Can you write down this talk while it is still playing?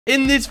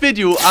In this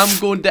video, I'm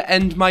going to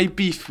end my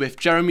beef with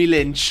Jeremy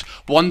Lynch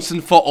once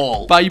and for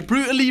all by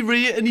brutally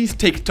rating his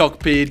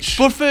TikTok page.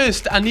 But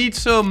first, I need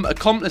some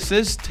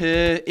accomplices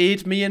to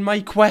aid me in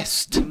my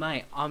quest.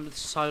 Mate, I'm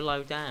so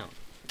low down.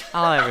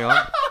 Hello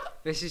everyone.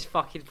 This is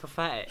fucking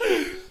pathetic.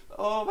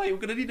 Oh mate, we're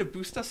going to need a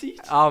booster seat.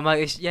 Oh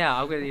mate, yeah,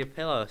 I'm going to need a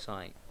pillow or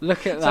something.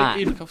 Look at It's that. like,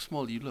 hey, look how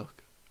small you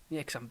look. Yeah,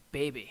 because I'm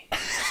baby.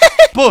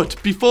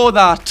 But before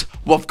that,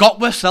 we've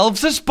got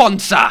ourselves a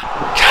sponsor.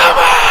 Come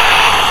on!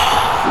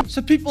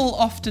 So people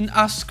often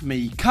ask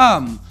me,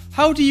 Cam,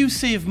 how do you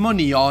save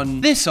money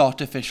on this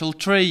artificial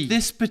tree,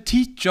 this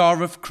petite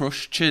jar of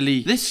crushed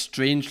chili, this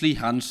strangely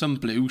handsome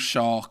blue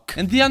shark?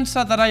 And the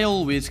answer that I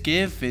always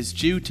give is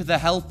due to the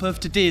help of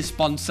today's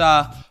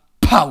sponsor,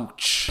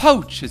 Pouch.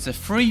 Pouch is a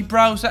free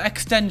browser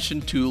extension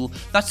tool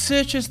that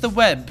searches the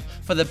web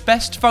for the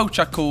best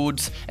voucher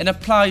codes and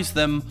applies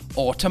them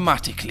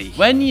automatically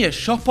when you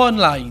shop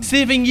online,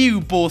 saving you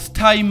both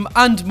time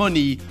and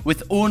money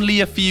with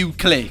only a few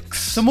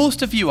clicks. So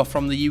most of you are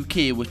from the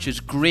UK, which is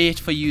great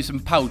for using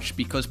Pouch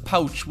because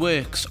Pouch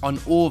works on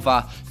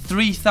over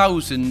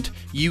 3,000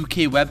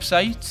 UK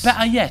websites.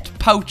 Better yet,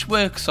 Pouch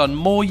works on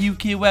more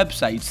UK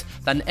websites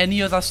than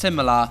any other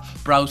similar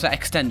browser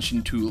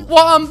extension tool.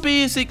 What I'm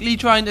basically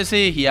trying to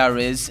say here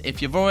is,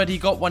 if you've already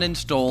got one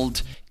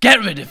installed, get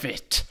rid of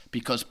it,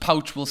 because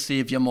Pouch will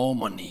save you more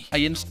money. I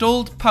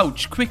installed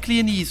Pouch quickly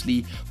and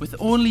easily with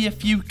only a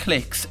few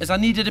clicks as I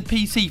needed a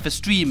PC for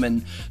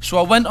streaming, so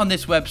I went on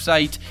this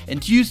website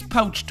and used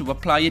Pouch to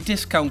apply a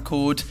discount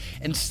code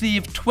and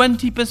saved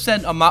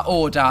 20% on my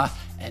order,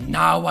 and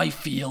now I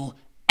feel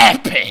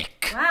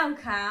epic. Wow,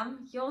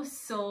 Cam, you're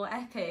so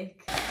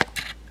epic.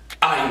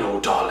 I know,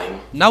 darling.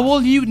 Now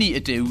all you need to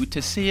do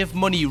to save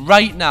money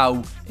right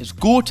now is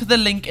go to the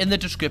link in the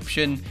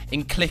description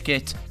and click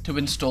it to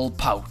install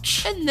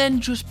Pouch. And then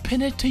just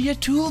pin it to your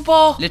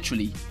toolbar.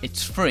 Literally,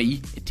 it's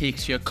free. It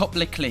takes you a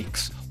couple of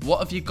clicks. What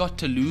have you got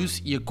to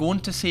lose? You're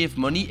going to save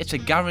money. It's a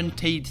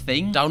guaranteed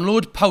thing.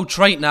 Download Pouch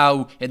right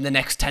now in the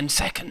next 10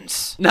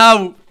 seconds.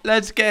 Now,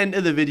 let's get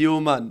into the video,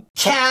 man.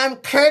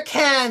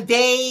 Kirkham,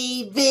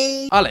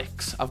 baby.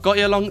 Alex, I've got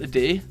you along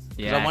today.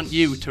 Yes. I want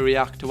you to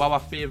react to our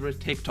favourite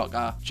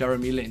TikToker,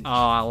 Jeremy Lynch. Oh,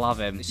 I love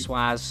him.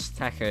 Swaz,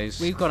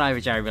 tekkers. We've gone over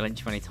Jeremy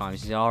Lynch many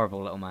times. He's a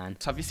horrible little man.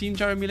 Have you seen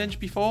Jeremy Lynch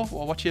before,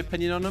 or what's your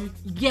opinion on him?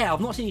 Yeah,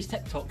 I've not seen his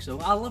TikToks though.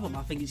 I love him.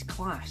 I think he's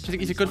class. Do you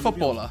think he's a good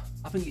footballer?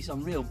 I think he's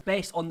unreal.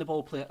 Best on the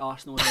ball player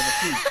Arsenal has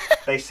ever seen.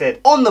 They said,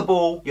 on the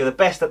ball, you're the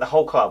best at the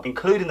whole club,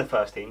 including the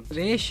first team.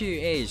 The issue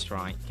is,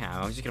 right,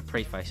 Cal, I'm just going to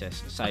preface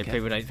this so Okay.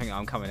 people don't think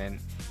I'm coming in.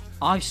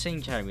 I've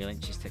seen Jeremy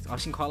Lynch's TikTok.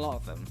 I've seen quite a lot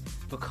of them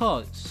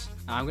because,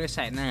 I'm going to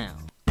say it now,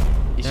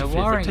 He's they're your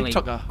favourite worryingly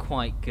TikToker.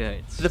 quite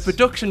good. The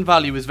production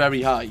value is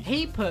very high.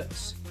 He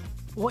puts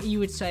what you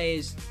would say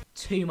is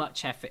too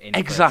much effort into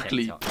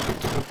Exactly.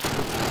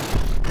 TikTok.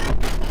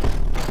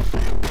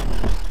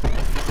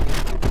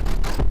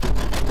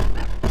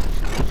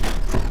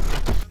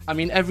 I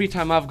mean, every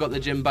time I've got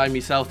the gym by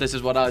myself, this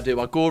is what I do.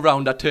 I go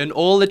around, I turn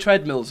all the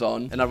treadmills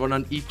on, and I run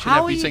on each and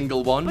every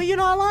single one. But you're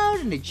not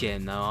allowed in the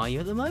gym, though, are you,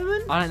 at the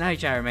moment? I don't know,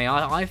 Jeremy.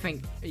 I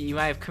think you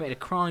may have committed a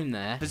crime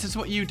there. This is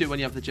what you do when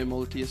you have the gym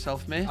all to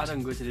yourself, mate. I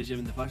don't go to the gym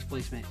in the first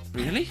place, mate.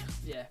 Really?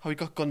 Yeah. How you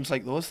got guns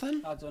like those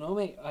then? I don't know,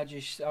 mate. I've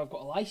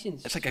got a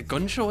license. It's like a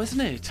gun show,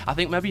 isn't it? I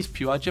think maybe it's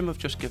Pure Gym have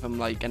just given him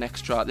like an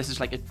extra. This is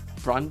like a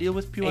brand deal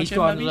with Pure He's Gym.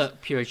 gone, Maybe?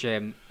 look, Pure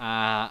Gym.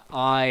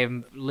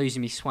 I'm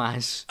losing me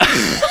swaz.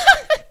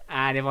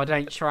 And if I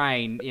don't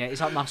train, yeah,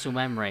 it's like muscle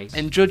memory.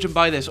 And judging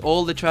by this,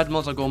 all the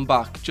treadmills are going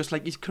back, just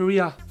like his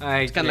career.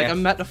 It's kind of yeah. like a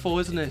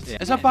metaphor, isn't it? Yeah.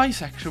 Is that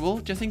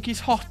bisexual? Do you think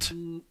he's hot?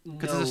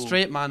 Because as a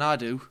straight man, I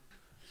do.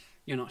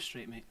 You're not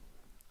straight, mate.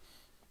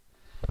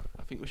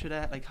 I think we should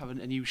like have a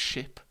new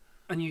ship.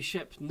 A new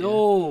ship?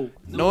 No.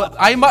 No,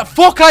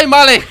 fuck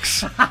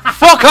Imallexx.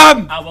 Fuck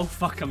him. I will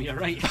fuck him. You're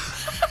right.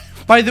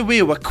 By the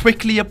way, we're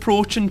quickly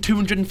approaching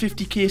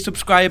 250k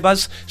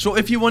subscribers, so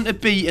if you want to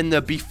be in the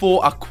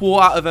before a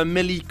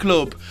 250,000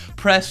 club,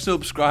 press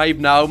subscribe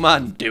now,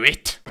 man. Do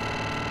it.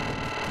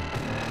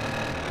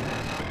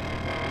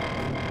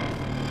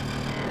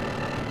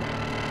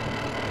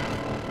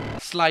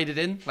 Slide it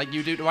in like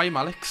you do to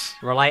Imallexx.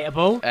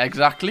 Relatable.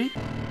 Exactly.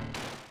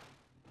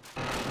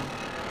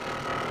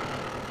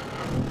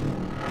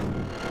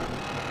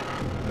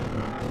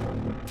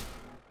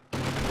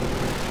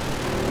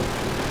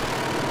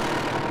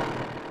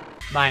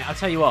 Mate, I'll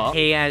tell you what,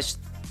 he has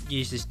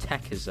used his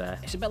tekkers there.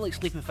 It's a bit like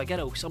Sleeping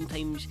Figaro.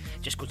 Sometimes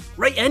it just goes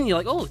right in. You're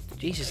like, oh,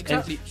 Jesus.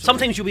 Exactly.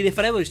 Sometimes you'll be there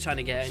for hours trying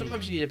to get in.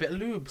 Sometimes you need a bit of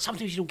lube.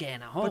 Sometimes you don't get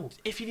in at all. But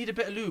if you need a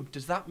bit of lube,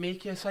 does that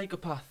make you a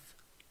psychopath?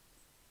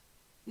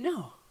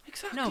 No.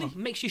 Exactly. No, it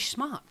makes you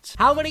smart.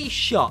 How many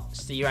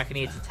shots do you reckon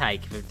he had to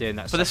take for doing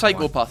that? For the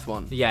second one? psychopath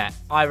one? Yeah,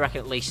 I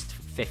reckon at least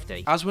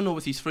 50. As we know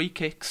with these free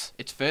kicks,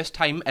 it's first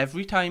time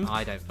every time.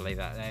 I don't believe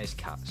that. There's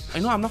cuts. I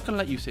know, I'm not going to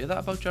let you say that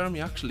about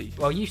Jeremy, actually.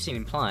 Well, you've seen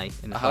him play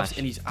in the I have, flesh.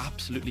 and he's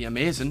absolutely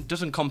amazing.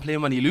 Doesn't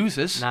complain when he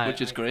loses,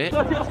 which is great.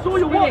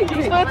 100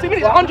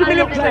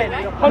 million percent.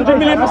 100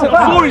 million percent.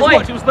 Before his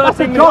watch, it was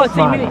 13 minutes.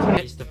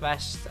 It's the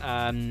best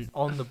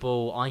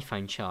on-the-ball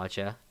iPhone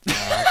charger,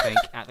 I think,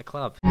 at the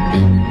club.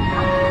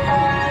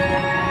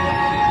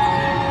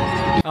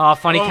 Oh,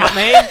 funny cat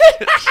me.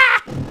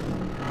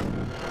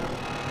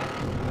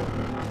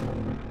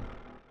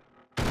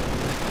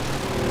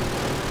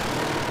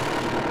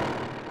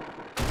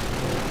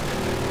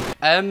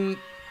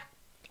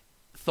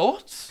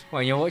 Thoughts?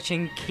 Well, you're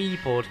watching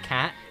Keyboard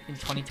Cat in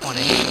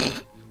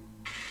 2020,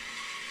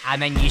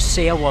 and then you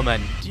see a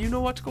woman. Do you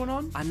know what's going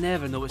on? I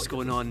never know what's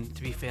going on,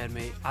 to be fair,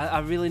 mate. I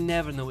really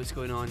never know what's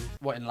going on.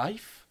 What, in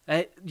life?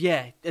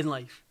 Yeah, in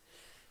life.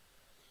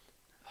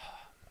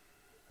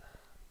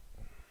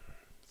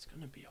 It's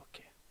gonna be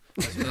okay.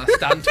 I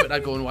stand to it,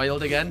 I'm going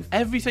wild again.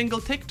 Every single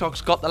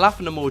TikTok's got the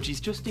laughing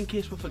emojis just in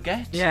case we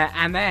forget. Yeah,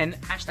 and then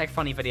hashtag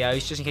funny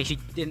videos, just in case you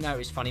didn't know it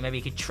was funny. Maybe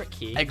he could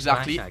trick you.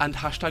 Exactly, and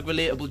hashtag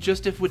relatable,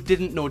 just if we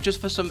didn't know, just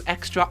for some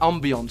extra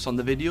ambience on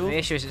the video. The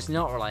issue is it's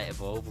not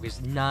relatable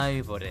because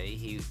nobody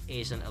who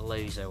isn't a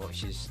loser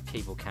watches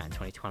Keyboard Cat in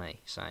 2020.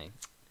 So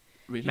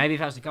Really? maybe if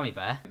that was a gummy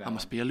bear. I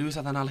must be a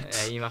loser then,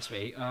 Alex. Yeah, you must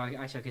be.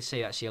 Actually, I can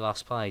see that's your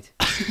last played.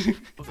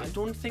 I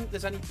don't think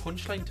there's any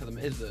punchline to them,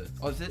 is there?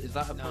 Or is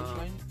that a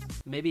punchline?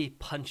 Maybe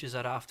punches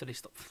are after they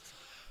stop.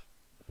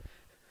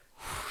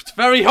 It's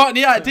very hot in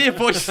here today,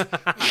 boys.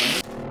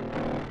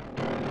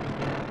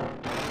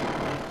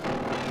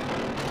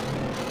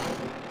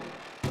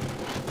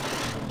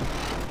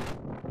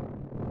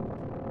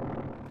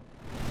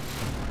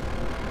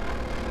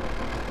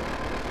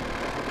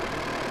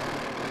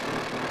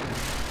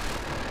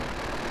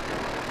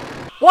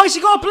 Why has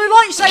he got a blue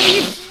lightsaber?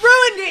 You've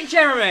ruined it,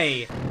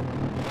 Jeremy!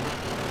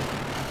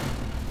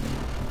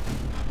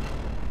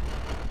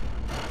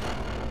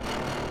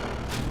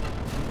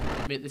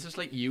 Mate, this is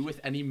like you with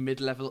any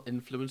mid-level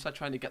influencer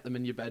trying to get them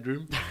in your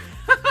bedroom.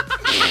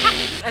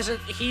 As a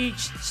huge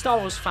Star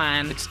Wars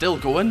fan, It's still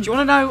going. do you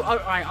want to know?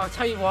 I'll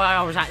tell you why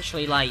I was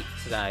actually late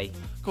today.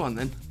 Go on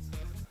then.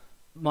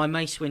 My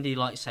Mace Windu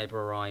lightsaber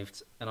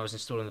arrived, and I was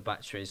installing the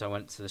batteries. I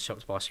went to the shop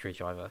to buy a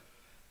screwdriver.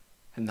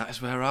 And that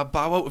is where I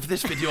bow out of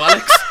this video,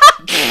 Alex.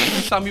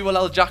 Samuel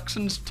L.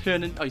 Jackson's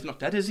turning... Oh, he's not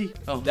dead, is he?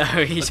 Oh, No,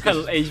 he's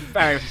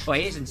very... Well,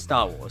 he is in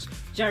Star Wars.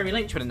 Jeremy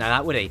Lynch wouldn't know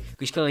that, would he?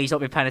 Because clearly he's not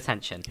been paying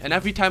attention. And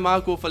every time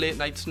I go for late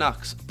night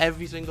snacks,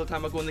 every single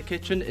time I go in the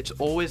kitchen, it's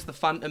always the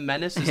Phantom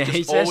Menace. It's Yeah, just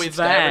he's always just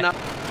staring there.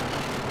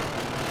 at...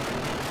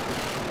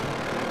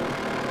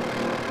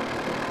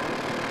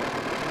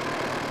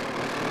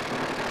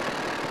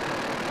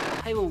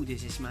 How old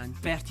is this man?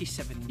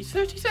 37. He's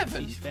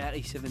 37? He's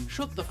 37.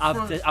 Shut the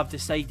front. I've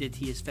decided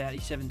he is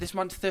 37. This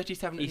man's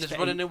 37 and He's is fit-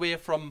 running away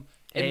from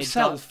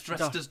himself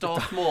dressed as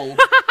Darth Maul.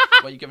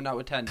 What are you giving out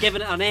of 10?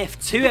 Giving it an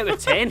F2 out of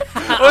 10.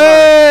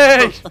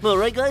 Hey! I'm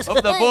alright, guys. Up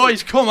the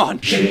boys, come on!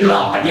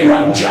 Your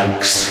own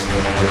jokes.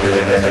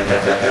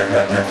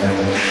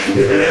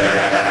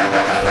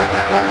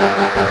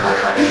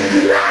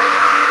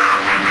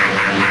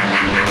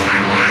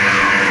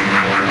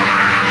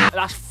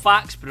 That's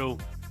facts, bro.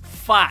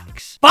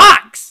 Facts.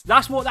 Facts!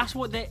 That's what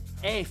the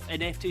F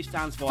in F2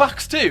 stands for.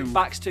 Facts too?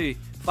 Facts 2.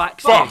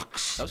 Facts.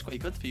 Facts! That was quite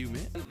good for you,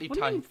 mate. What do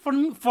you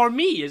mean? For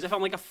me, as if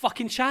I'm like a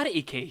fucking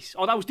charity case.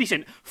 Oh, that was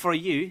decent. For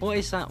you. What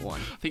is that one?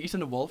 I think he's in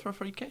the wall for a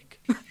free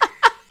kick.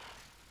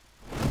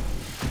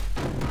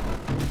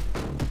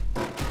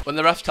 When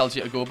the ref tells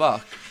you to go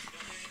back.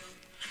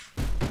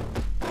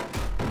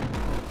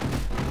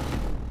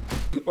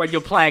 When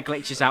your player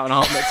glitches out on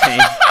Ultimate Team.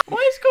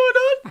 What is going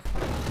on?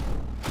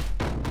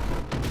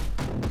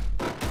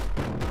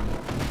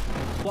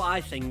 What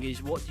I think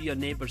is, what do your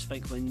neighbours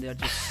think when they're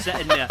just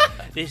sitting there?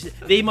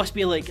 They must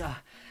be like, oh,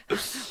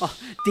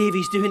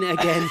 Davey's doing it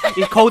again.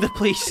 He called the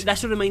police.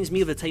 This reminds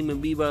me of the time when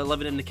we were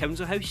living in the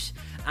council house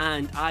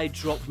and I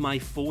dropped my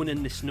phone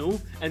in the snow.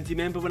 And do you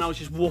remember when I was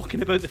just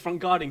walking about the front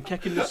garden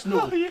kicking the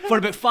snow? Oh, yeah. For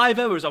about 5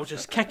 hours I was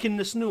just kicking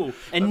the snow.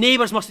 And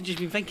neighbours must have just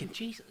been thinking,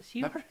 Jesus,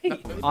 you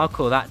alright? I'll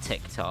call that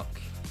TikTok.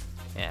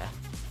 Yeah.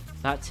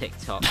 That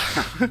TikTok.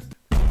 A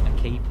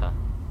keeper.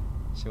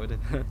 See what I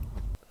did?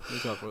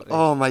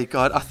 Oh my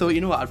god, I thought, you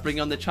know what, I'd bring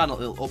you on the channel,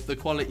 it'll up the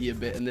quality a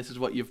bit, and this is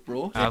what you've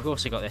brought. I've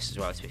also got this as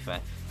well, to be fair.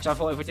 So I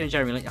thought if we're doing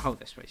Jeremy Lynch, hold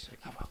this please.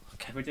 Oh, well,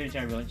 okay. If we're doing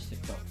Jeremy Lynch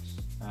TikToks,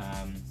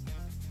 I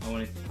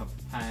wanted to come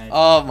prepared.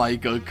 Oh my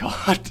good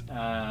god.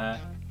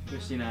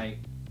 Just, you know,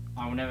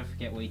 I will never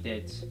forget what he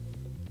did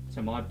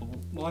to my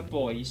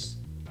boys,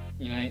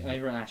 you know,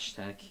 over an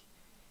hashtag.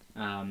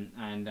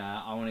 And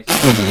I wanted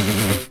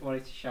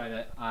to show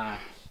that I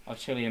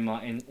was truly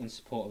in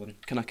support of them.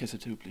 Can I kiss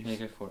it too, please? Yeah,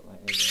 go for it,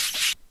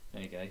 mate.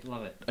 There you go.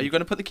 Love it. Are you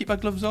going to put the keeper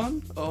gloves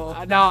on? Or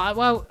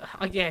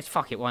Yeah,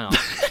 fuck it, why not?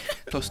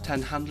 plus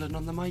 10 handling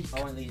on the mic?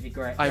 I want these to be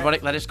great.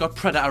 Ironic that it's got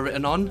Predator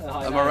written on.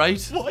 I Am know. I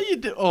right? What are you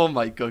doing? Oh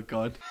my good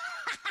god.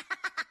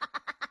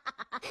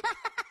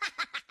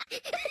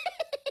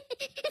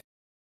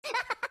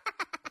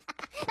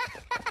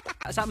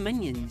 Is that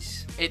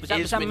Minions? It was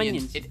is that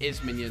Minions. It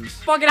is Minions.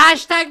 Fucking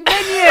hashtag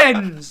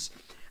Minions!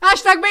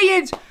 Hashtag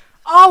Minions!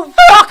 Oh,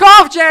 fuck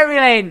off, Jeremy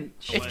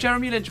Lynch! If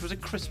Jeremy Lynch was a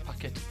crisp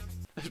packet,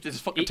 it's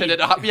fucking turned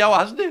into happy hour,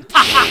 hasn't it?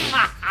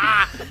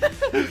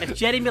 If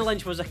Jeremy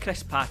Lynch was a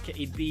crisp packet,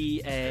 he'd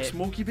be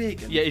Smoky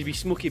bacon. yeah, he'd be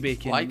smoky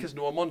bacon. Why? Because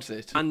no one wants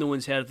it. And no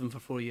one's heard of them for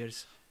 4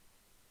 years.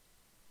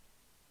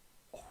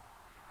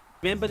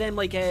 Remember them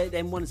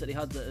them ones that they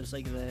had that was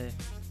like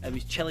it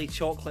was chili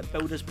chocolate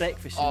builder's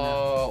breakfast. Oh,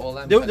 all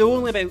them. They were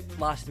only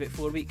lasted about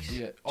 4 weeks.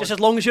 Yeah. Just as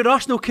long as your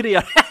Arsenal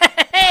career.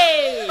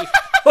 Hey!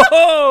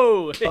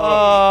 Ho!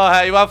 Oh,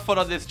 hey, you have fun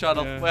on this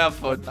channel. Yeah. We have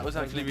fun. That was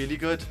actually really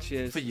good.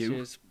 Cheers for you.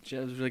 Cheers.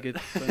 Cheers. It was really good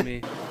for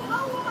me.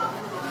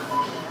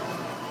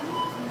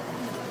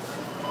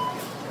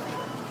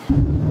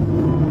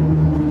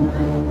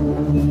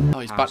 Oh,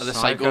 he's back to the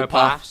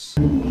psychopaths.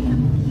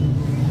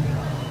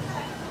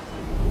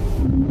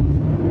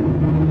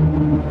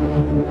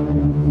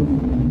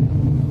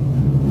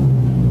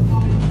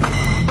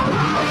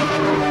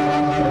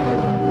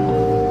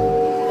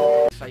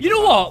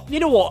 You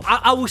know what?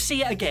 I will say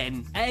it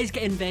again. It is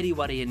getting very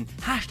worrying.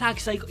 Hashtag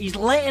psycho. He's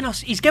letting us.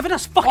 He's giving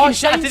us fucking Oh signs.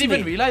 shit, I didn't even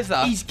mate. realise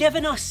that. He's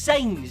giving us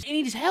signs. He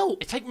needs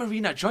help. It's like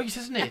Marina Joyce,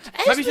 isn't it? It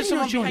is Maybe there's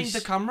Marina someone behind Joyce.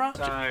 the camera.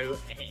 So,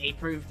 he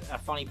proved a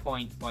funny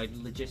point by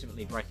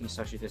legitimately breaking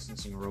social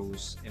distancing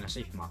rules in a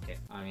supermarket.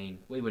 I mean,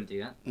 we wouldn't do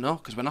that. No,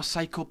 because we're not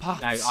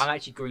psychopaths. No, I'm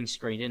actually green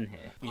screened in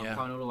here. Yeah. I'm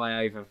coming all the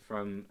way over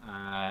from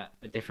a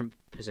different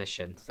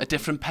position. a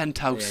different Yeah,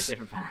 penthouse.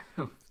 different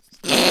panel.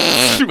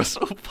 We're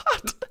so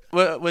bad.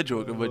 We're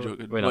joking. We're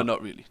joking. We're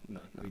not really. No,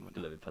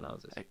 We live in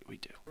penthouses. we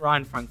do.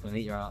 Ryan Franklin,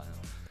 eat your heart out.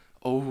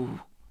 Oh,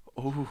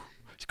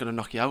 he's gonna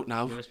knock you out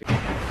now. You must be-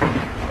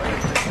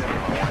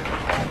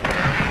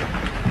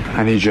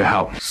 I need your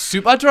help.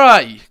 Super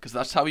dry, because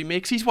that's how he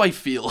makes his wife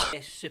feel.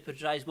 Yes, super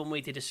dry is one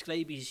way to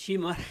describe his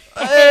humour.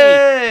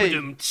 Hey!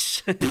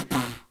 Ba-dum-ts.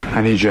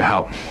 I need your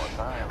help.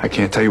 I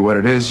can't tell you what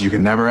it is. You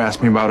can never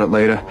ask me about it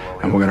later,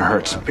 and we're gonna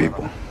hurt some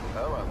people.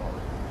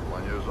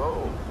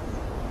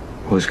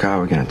 Whose car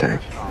are we gonna take?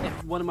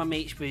 If one of my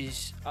mates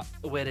was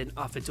wearing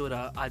a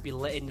fedora, I'd be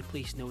letting the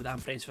police know that I'm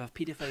friends with a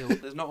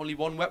paedophile. There's not only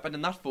one weapon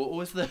in that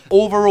photo, is there?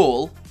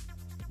 Overall,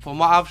 from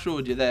what I've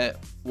showed you there,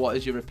 what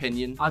is your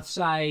opinion? I'd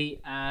say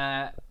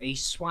he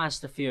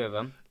swazzed a few of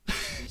them.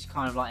 He's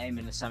kind of like him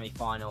in the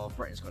semi-final of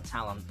Britain's Got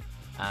Talent,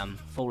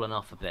 fallen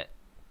off a bit.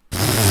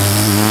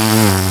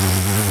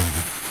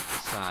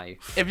 So,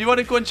 If you want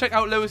to go and check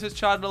out Lewis's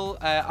channel,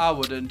 I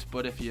wouldn't,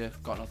 but if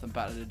you've got nothing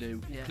better to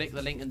do, Yeah. click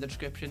the link in the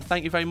description.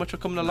 Thank you very much for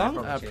coming along.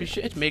 problem, I cheers.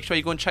 appreciate it. Make sure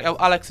you go and check out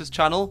Alex's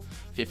channel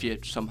if you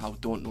somehow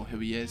don't know who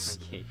he is.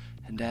 thank you.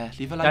 And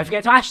leave a Don't like.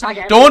 forget to hashtag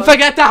it. Don't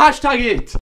forget to hashtag it!